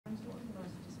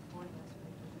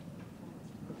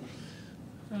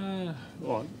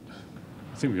Well,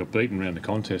 I think we got beaten around the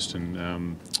contest,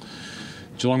 and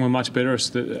Geelong were much better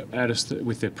at us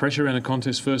with their pressure around the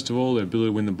contest. First of all, their ability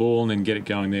to win the ball and then get it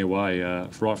going their way.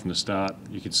 Right from the start,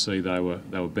 you could see they were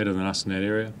better than us in that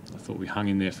area. I thought we hung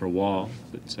in there for a while,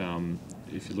 but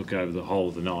if you look over the whole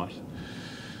of the night,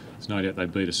 there's no doubt they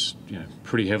beat us,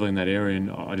 pretty heavily in that area. And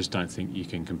I just don't think you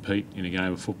can compete in a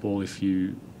game of football if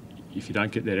you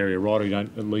don't get that area right, or you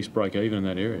don't at least break even in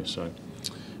that area. So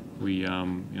we,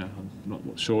 I'm not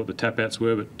sure what the tap outs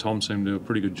were, but Tom seemed to do a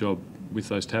pretty good job with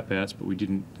those tap outs, but we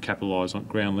didn't capitalise on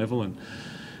ground level, and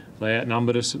they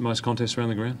outnumbered us at most contests around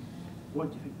the ground. What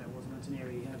do you think that was? It's an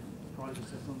area you have prided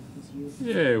yourself on this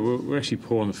year? Yeah, we're actually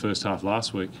poor in the first half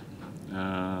last week,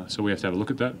 so we have to have a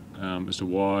look at that as to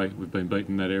why we've been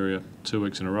beaten in that area 2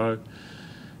 weeks in a row,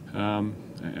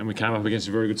 and we came up against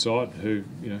a very good side who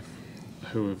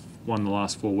have won the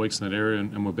last 4 weeks in that area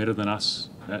and were better than us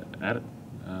at it.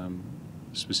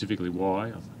 Specifically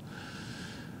why,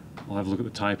 I'll have a look at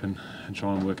the tape and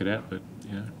try and work it out, but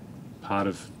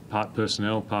part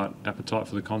personnel, part appetite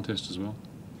for the contest as well.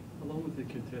 Along with the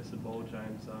contested ball,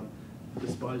 James,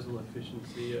 disposal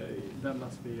efficiency, that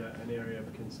must be an area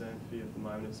of concern for you at the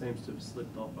moment. It seems to have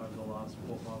slipped off over the last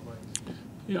 4 or 5 weeks.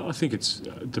 Yeah, I think it's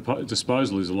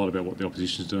disposal is a lot about what the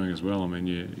opposition's doing as well. I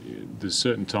mean, there's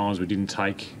certain times we didn't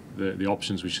take the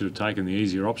options we should have taken. The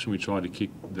easier option, we tried to kick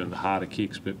the harder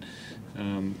kicks, but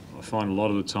I find a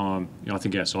lot of the time, I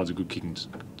think our side's got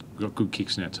good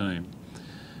kicks in our team,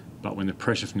 but when the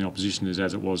pressure from the opposition is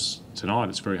as it was tonight,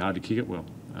 it's very hard to kick it well.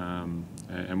 And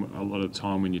a lot of the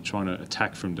time when you're trying to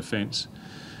attack from defence,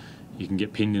 you can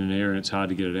get pinned in an area and it's hard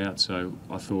to get it out. So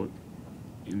I thought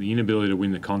the inability to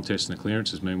win the contest and the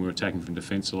clearances mean we're attacking from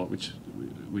defence a lot, which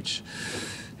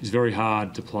is very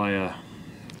hard to play a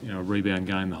rebound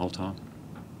game the whole time.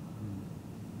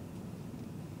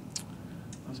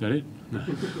 Is that it? No.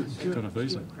 Got off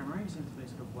easily.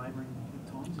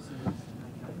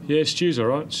 Yeah, Stu's all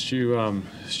right.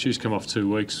 Stu's come off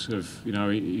 2 weeks of,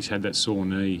 he's had that sore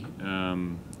knee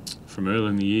from early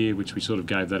in the year, which we sort of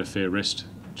gave that a fair rest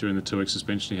during the 2 week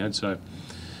suspension he had. So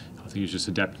I think he's just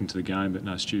adapting to the game, but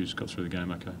no, Stu's got through the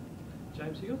game okay.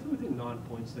 James, you got to within 9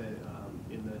 points there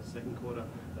in the second quarter.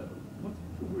 What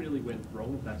really went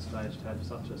wrong at that stage to have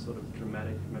such a sort of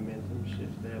dramatic momentum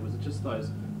shift there? Was it just those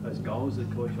goals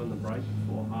that caught you on the break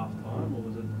before half time, or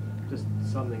was it just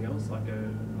something else, like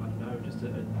just a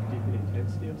dip in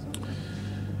intensity or something?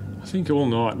 I think all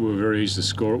night we were very easy to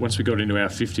score. Once we got into our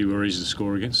 50, we were easy to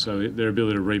score against. So their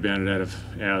ability to rebound it out of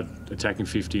our attacking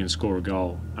 50 and score a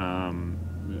goal. A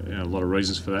lot of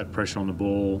reasons for that: pressure on the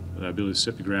ball, the ability to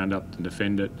set the ground up and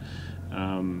defend it,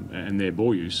 and their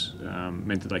ball use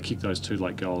meant that they kicked those 2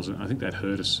 late goals. And I think that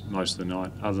hurt us most of the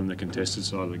night, other than the contested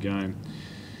side of the game.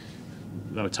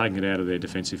 They were taking it out of their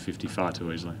defensive 50 far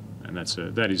too easily, and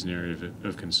that is an area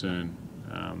of concern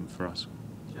for us.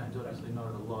 James, obviously not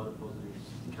a lot of positives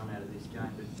come out of this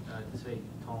game, but to see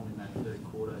Tom in that third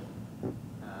quarter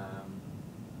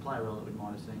play a role that we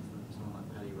might have seen from someone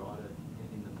like Paddy Ryder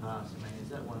in the past. I mean, is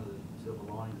that one of the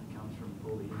silver linings that comes from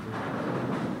all the injuries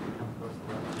that come across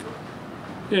the last few weeks?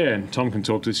 Yeah, and Tom can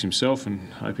talk to this himself, and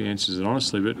I hope he answers it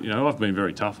honestly. But I've been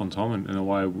very tough on Tom, and the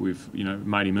way we've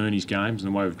made him earn his games,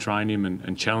 and the way we've trained him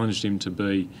and challenged him to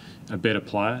be a better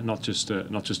player, not just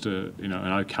an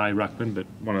okay ruckman, but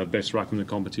one of the best ruckmen in the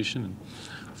competition. And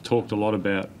I've talked a lot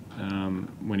about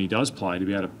when he does play, to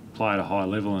be able to play at a high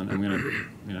level, and I'm going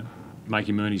to make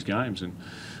him earn his games. And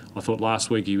I thought last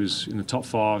week he was in the top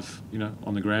 5,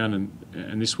 on the ground,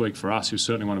 and this week for us he was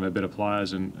certainly one of our better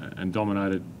players and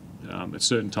dominated. At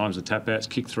certain times the tap outs,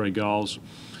 kicked 3 goals.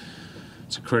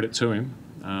 It's a credit to him.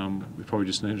 We probably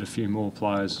just needed a few more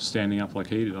players standing up like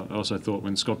he did. I also thought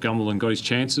when Scott Gumbleton got his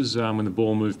chances, when the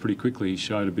ball moved pretty quickly, he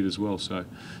showed a bit as well. So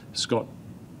Scott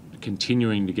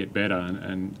continuing to get better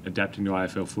and adapting to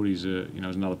AFL footy is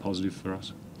another positive for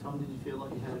us. Tom, did you feel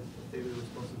like you had a fair bit of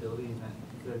responsibility in that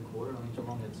third quarter? I mean,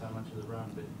 Geelong had so much of the run,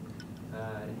 but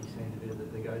you seemed a bit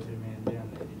of the go-to man down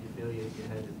there. Did you feel you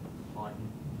had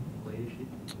heightened leadership?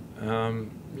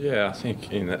 Yeah, I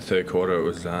think in that third quarter it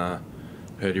was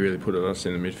Purdy really put us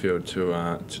in the midfield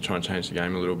to try and change the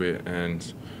game a little bit,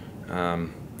 and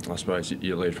I suppose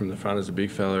you lead from the front as a big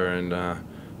fella, and I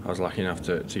was lucky enough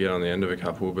to get on the end of a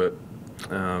couple, but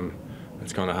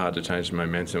it's kind of hard to change the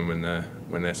momentum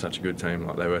when they're such a good team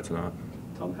like they were tonight.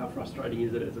 Tom, how frustrating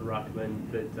is it as a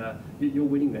ruckman that you're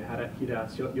winning the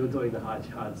hit-outs, you're doing the hard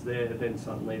yards there, then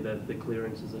suddenly the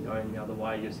clearances are going the other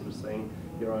way, you're sort of seeing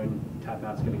your own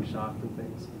tap-outs getting sharp and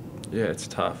things? Yeah, it's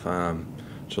tough.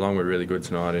 Geelong were really good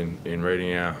tonight in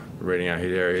reading our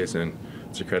hit areas, and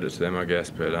it's a credit to them, I guess,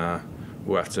 but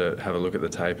we'll have to have a look at the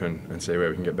tape and see where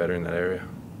we can get better in that area.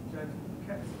 James,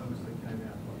 Cats obviously came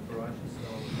out like ferocious, so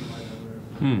played over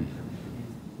Hmm.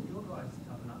 your guys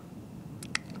tough enough.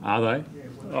 Are they?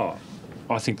 Yeah, Oh,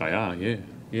 I think they are. Yeah.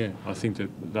 I think that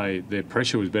their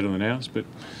pressure was better than ours, but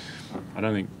I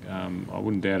don't think I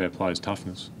wouldn't doubt our players'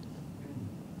 toughness.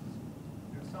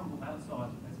 There are some outside,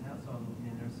 as an outside looking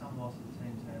in, there are some losses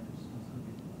teams have, which is a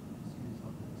bit excuse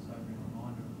like a sobering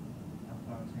reminder of how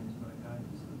far a team's got to go.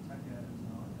 Just sort of take it out of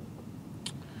tonight.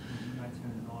 You may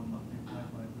turn it on, but they play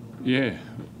well. Yeah,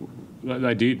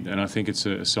 they did, and I think it's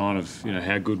a sign of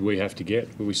how good we have to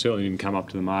get. But we certainly didn't come up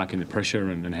to the mark in the pressure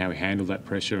and how we handled that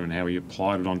pressure and how we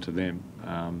applied it onto them.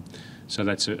 So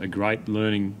that's a great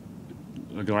learning,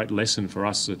 a great lesson for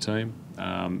us as a team.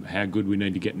 How good we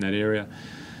need to get in that area.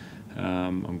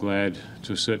 I'm glad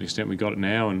to a certain extent we got it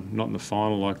now and not in the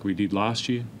final like we did last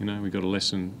year. We got a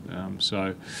lesson.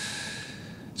 So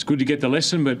it's good to get the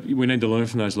lesson, but we need to learn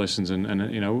from those lessons. And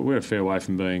we're a fair way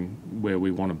from being where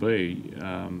we want to be.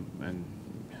 And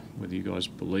whether you guys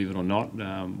believe it or not,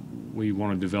 we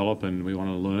want to develop and we want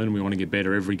to learn. We want to get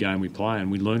better every game we play,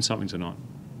 and we learned something tonight.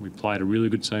 We played a really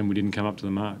good team. We didn't come up to the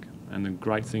mark. And the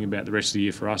great thing about the rest of the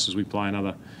year for us is we play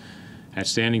another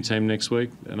outstanding team next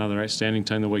week, another outstanding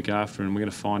team the week after, and we're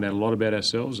going to find out a lot about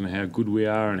ourselves and how good we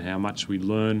are and how much we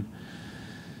learn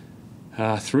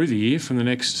through the year from the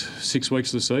next 6 weeks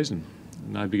of the season.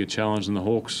 No bigger challenge than the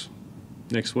Hawks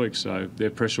next week, so their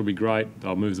pressure will be great.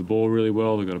 They'll move the ball really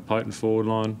well. They've got a potent forward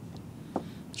line.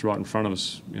 It's right in front of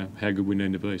us, how good we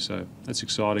need to be. So that's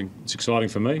exciting. It's exciting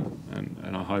for me, and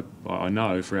I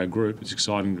know for our group, it's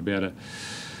exciting to be able to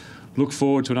look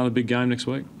forward to another big game next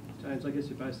week. James, I guess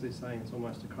you're basically saying it's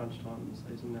almost a crunch time in the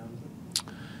season now, isn't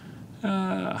it?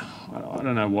 I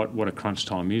don't know what a crunch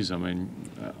time is. I mean,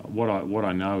 what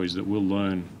I know is that we'll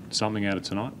learn something out of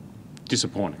tonight.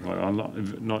 Disappointing. I'm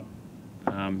not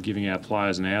giving our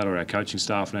players an out or our coaching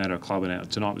staff an out or our club an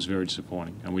out. Tonight was very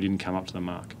disappointing, and we didn't come up to the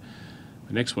mark.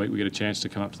 But next week we get a chance to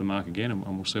come up to the mark again, and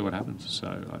we'll see what happens.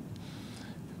 So,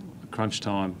 crunch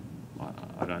time.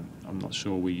 I'm not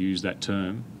sure we use that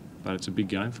term, but it's a big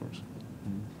game for us.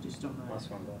 Just on the, Last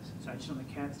one, guys. so just on the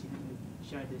Cats, do you think they've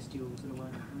showed they're still sort of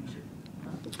winning the premiership?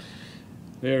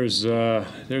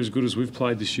 They're as good as we've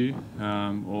played this year,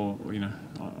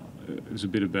 it was a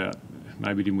bit about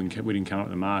maybe we didn't come up to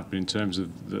the mark, but in terms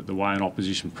of the way an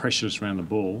opposition pressured us around the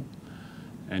ball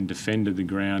and defended the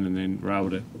ground and then were able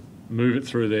to move it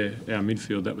through our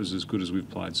midfield, that was as good as we've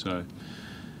played. So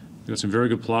we've got some very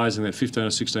good players, and they're 15 or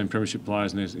 16 premiership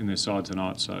players in their side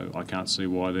tonight, so I can't see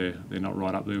why they're not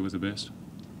right up there with the best.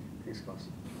 Thanks, guys.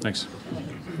 Thanks.